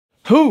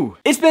Whew!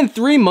 It's been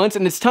 3 months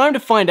and it's time to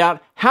find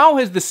out how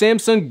has the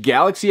Samsung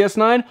Galaxy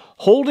S9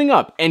 holding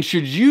up, and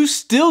should you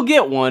still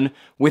get one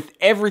with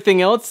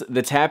everything else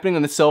that's happening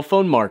on the cell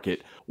phone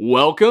market.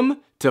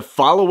 Welcome to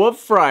Follow Up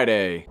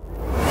Friday.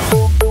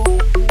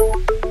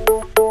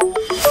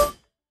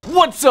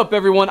 What's up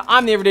everyone,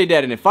 I'm the Everyday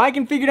Dad, and if I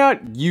can figure it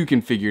out, you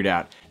can figure it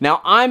out.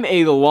 Now, I'm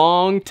a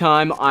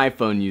long-time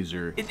iPhone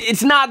user.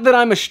 It's not that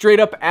I'm a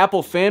straight-up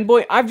Apple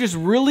fanboy, I've just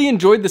really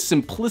enjoyed the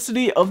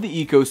simplicity of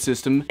the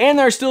ecosystem, and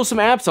there are still some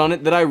apps on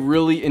it that I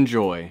really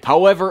enjoy.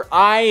 However,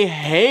 I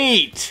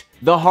hate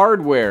the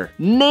hardware,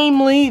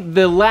 namely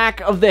the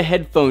lack of the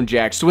headphone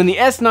jack. So when the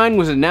S9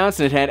 was announced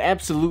and it had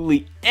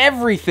absolutely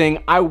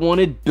everything I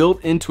wanted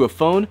built into a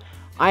phone,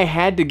 I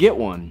had to get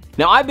one.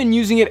 Now, I've been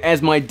using it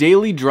as my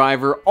daily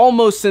driver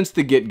almost since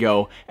the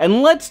get-go,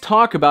 and let's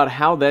talk about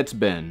how that's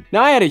been.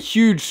 Now, I had a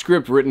huge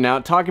script written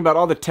out talking about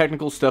all the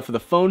technical stuff of the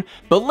phone,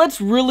 but let's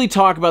really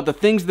talk about the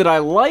things that I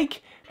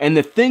like and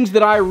the things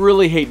that I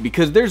really hate,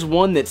 because there's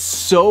one that's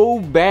so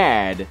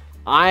bad,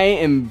 I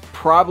am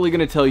probably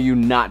gonna tell you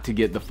not to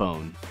get the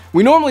phone.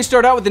 We normally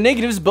start out with the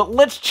negatives, but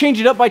let's change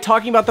it up by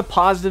talking about the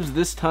positives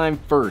this time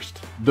first.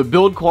 The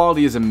build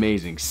quality is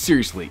amazing,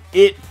 seriously.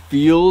 It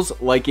feels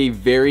like a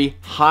very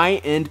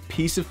high-end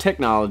piece of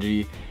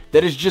technology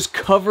that is just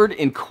covered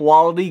in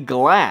quality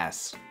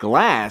glass.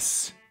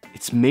 Glass?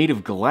 It's made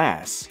of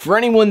glass. For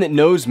anyone that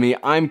knows me,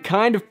 I'm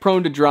kind of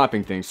prone to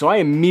dropping things, so I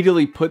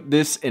immediately put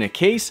this in a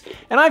case,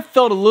 and I've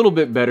felt a little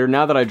bit better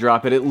now that I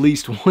drop it at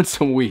least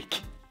once a week.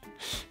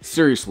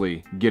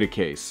 Seriously, get a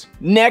case.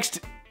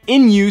 Next,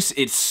 in use,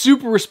 it's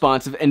super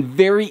responsive and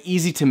very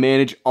easy to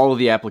manage all of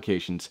the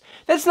applications.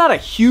 That's not a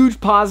huge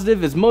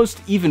positive, as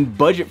most even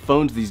budget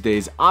phones these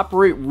days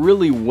operate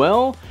really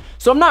well,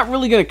 so I'm not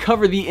really going to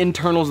cover the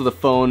internals of the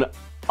phone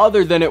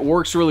other than it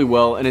works really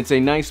well and it's a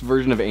nice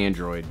version of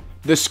Android.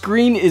 The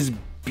screen is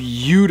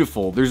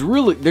beautiful.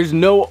 There's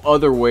no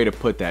other way to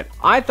put that.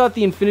 I thought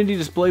the Infinity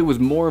Display was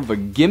more of a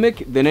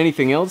gimmick than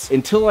anything else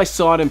until I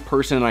saw it in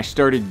person and I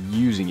started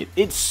using it.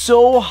 It's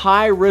so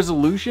high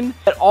resolution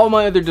that all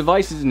my other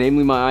devices,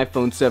 namely my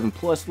iPhone 7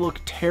 Plus,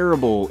 look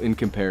terrible in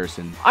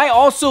comparison. I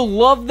also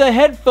love the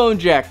headphone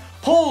jack.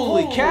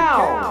 Holy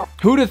cow!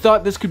 Who'd have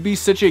thought this could be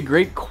such a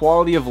great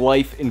quality of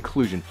life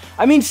inclusion?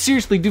 I mean,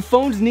 seriously, do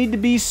phones need to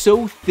be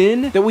so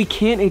thin that we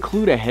can't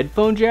include a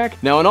headphone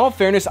jack? Now, in all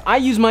fairness, I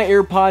use my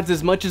AirPods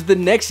as much as the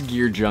next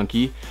gear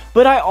junkie,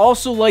 but I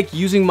also like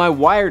using my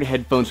wired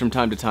headphones from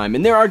time to time,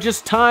 and there are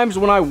just times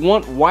when I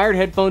want wired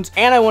headphones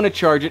and I want to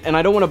charge it and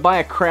I don't want to buy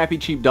a crappy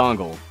cheap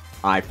dongle.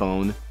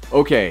 iPhone.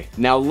 Okay,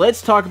 now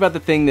let's talk about the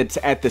thing that's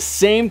at the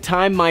same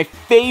time my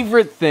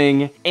favorite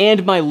thing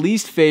and my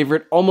least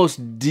favorite,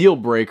 almost deal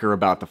breaker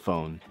about the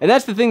phone. And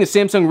that's the thing that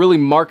Samsung really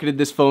marketed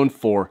this phone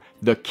for,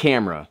 the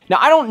camera. Now,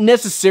 I don't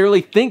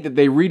necessarily think that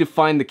they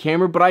redefined the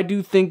camera, but I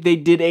do think they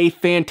did a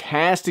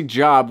fantastic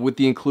job with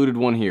the included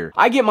one here.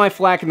 I get my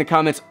flack in the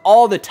comments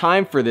all the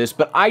time for this,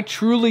 but I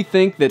truly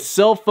think that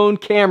cell phone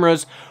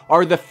cameras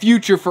are the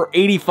future for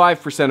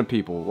 85% of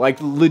people. Like,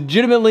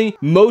 legitimately,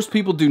 most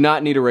people do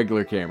not need a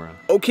regular camera.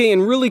 Okay,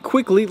 and really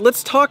quickly,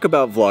 let's talk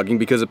about vlogging,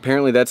 because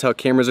apparently that's how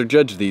cameras are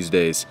judged these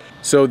days.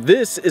 So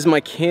this is my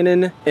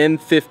Canon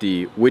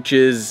M50, which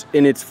is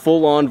in its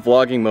full-on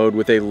vlogging mode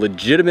with a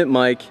legitimate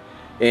mic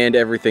and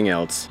everything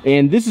else.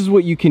 And this is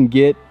what you can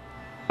get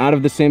out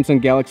of the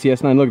Samsung Galaxy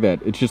S9. Look at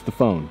that, it's just the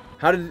phone.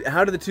 How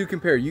do the two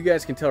compare? You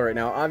guys can tell right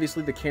now.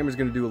 Obviously the camera's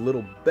gonna do a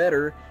little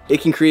better.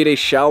 It can create a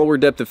shallower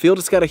depth of field.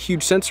 It's got a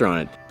huge sensor on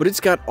it, but it's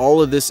got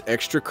all of this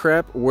extra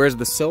crap, whereas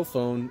the cell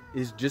phone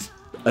is just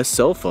a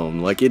cell phone.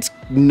 Like, it's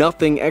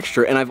nothing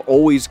extra, and I've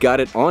always got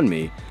it on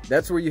me.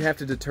 That's where you have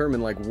to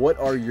determine, like, what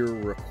are your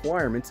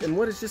requirements and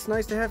what is just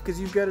nice to have because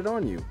you've got it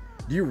on you.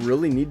 Do you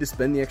really need to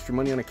spend the extra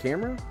money on a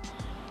camera?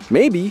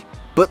 Maybe,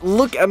 but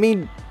look, I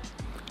mean,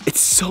 it's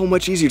so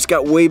much easier. It's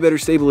got way better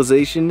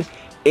stabilization,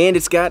 and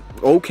it's got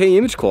okay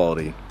image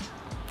quality.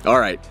 All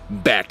right,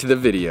 back to the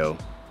video.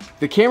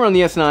 The camera on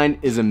the S9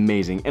 is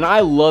amazing, and I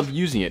love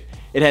using it.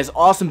 It has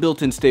awesome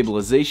built-in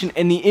stabilization,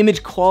 and the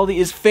image quality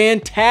is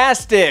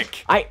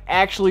fantastic. I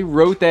actually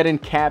wrote that in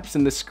caps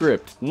in the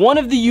script. One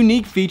of the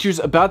unique features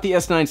about the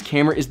S9's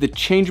camera is the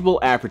changeable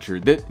aperture.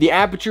 The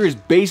aperture is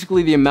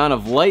basically the amount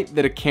of light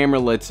that a camera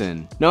lets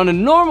in. Now, on a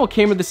normal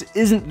camera, this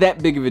isn't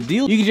that big of a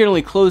deal. You can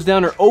generally close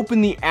down or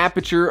open the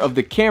aperture of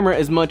the camera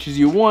as much as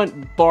you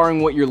want,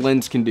 barring what your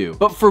lens can do.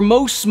 But for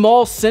most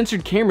small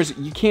sensored cameras,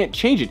 you can't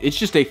change it. It's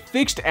just a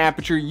fixed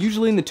aperture,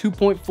 usually in the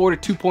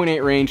 2.4 to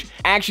 2.8 range.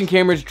 Action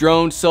cameras,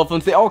 drones, cell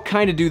phones, they all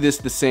kind of do this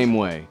the same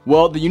way.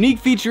 Well, the unique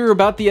feature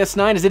about the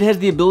S9 is it has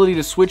the ability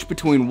to switch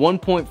between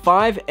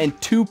 1.5 and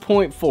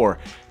 2.4.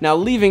 Now,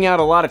 leaving out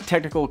a lot of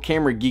technical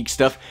camera geek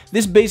stuff,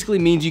 this basically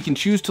means you can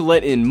choose to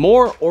let in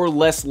more or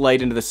less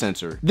light into the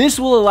sensor. This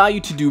will allow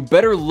you to do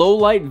better low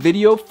light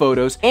video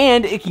photos,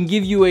 and it can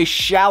give you a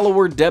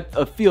shallower depth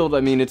of field. I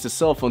mean, it's a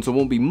cell phone, so it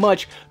won't be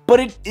much, but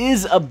it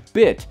is a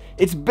bit.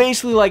 It's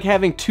basically like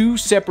having two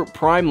separate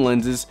prime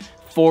lenses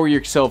for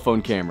your cell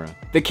phone camera.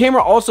 The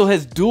camera also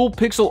has dual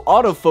pixel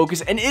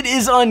autofocus, and it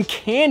is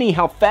uncanny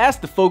how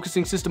fast the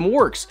focusing system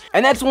works.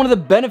 And that's one of the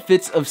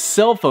benefits of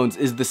cell phones,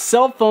 is the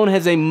cell phone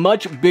has a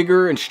much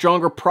bigger and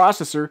stronger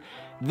processor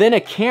than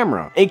a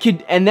camera.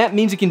 And that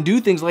means it can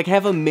do things like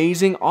have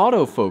amazing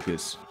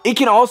autofocus. It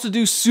can also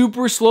do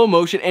super slow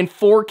motion and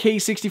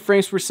 4K 60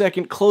 frames per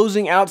second,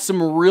 closing out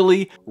some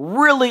really,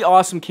 really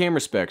awesome camera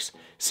specs.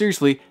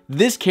 Seriously,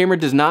 this camera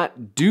does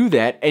not do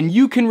that, and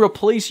you can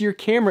replace your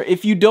camera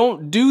if you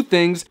don't do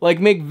things like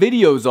make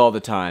videos all the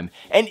time.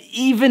 And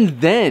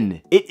even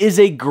then, it is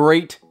a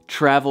great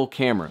travel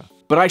camera.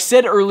 But I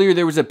said earlier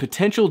there was a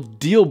potential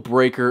deal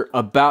breaker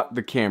about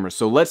the camera,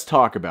 so let's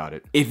talk about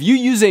it. If you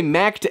use a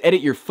Mac to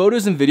edit your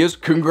photos and videos,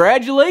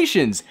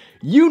 congratulations!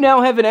 You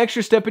now have an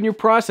extra step in your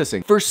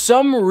processing. For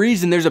some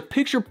reason, there's a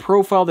picture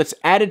profile that's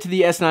added to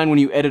the S9 when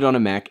you edit on a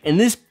Mac, and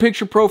this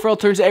picture profile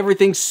turns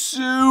everything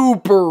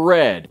super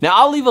red. Now,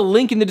 I'll leave a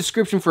link in the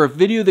description for a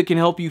video that can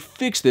help you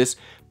fix this,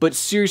 but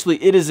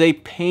seriously, it is a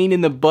pain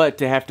in the butt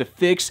to have to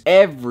fix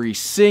every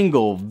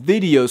single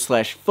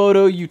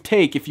video/photo you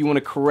take if you want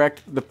to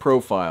correct the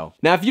profile.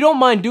 Now, if you don't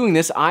mind doing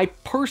this, I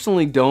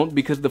personally don't,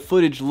 because the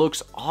footage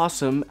looks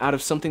awesome out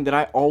of something that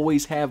I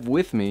always have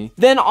with me,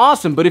 then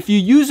awesome. But if you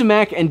use a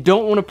Mac and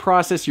don't want to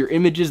process your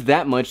images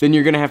that much, then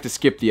you're gonna have to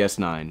skip the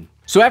S9.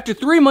 So after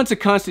 3 months of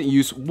constant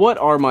use, what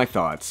are my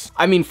thoughts?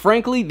 I mean,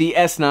 frankly, the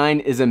S9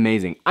 is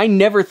amazing. I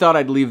never thought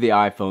I'd leave the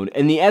iPhone,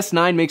 and the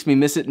S9 makes me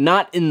miss it,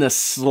 not in the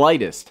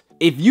slightest.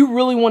 If you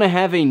really want to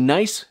have a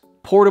nice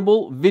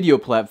portable video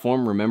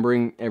platform,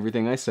 remembering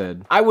everything I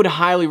said, I would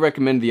highly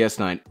recommend the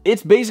S9.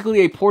 It's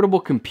basically a portable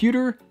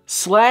computer /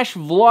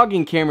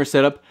 vlogging camera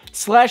setup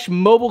 /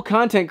 mobile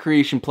content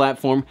creation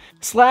platform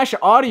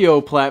 /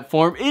 audio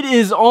platform. It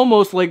is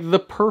almost like the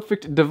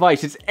perfect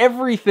device. It's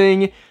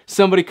everything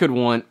somebody could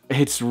want.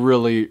 It's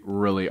really,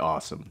 really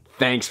awesome.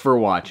 Thanks for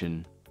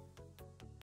watching.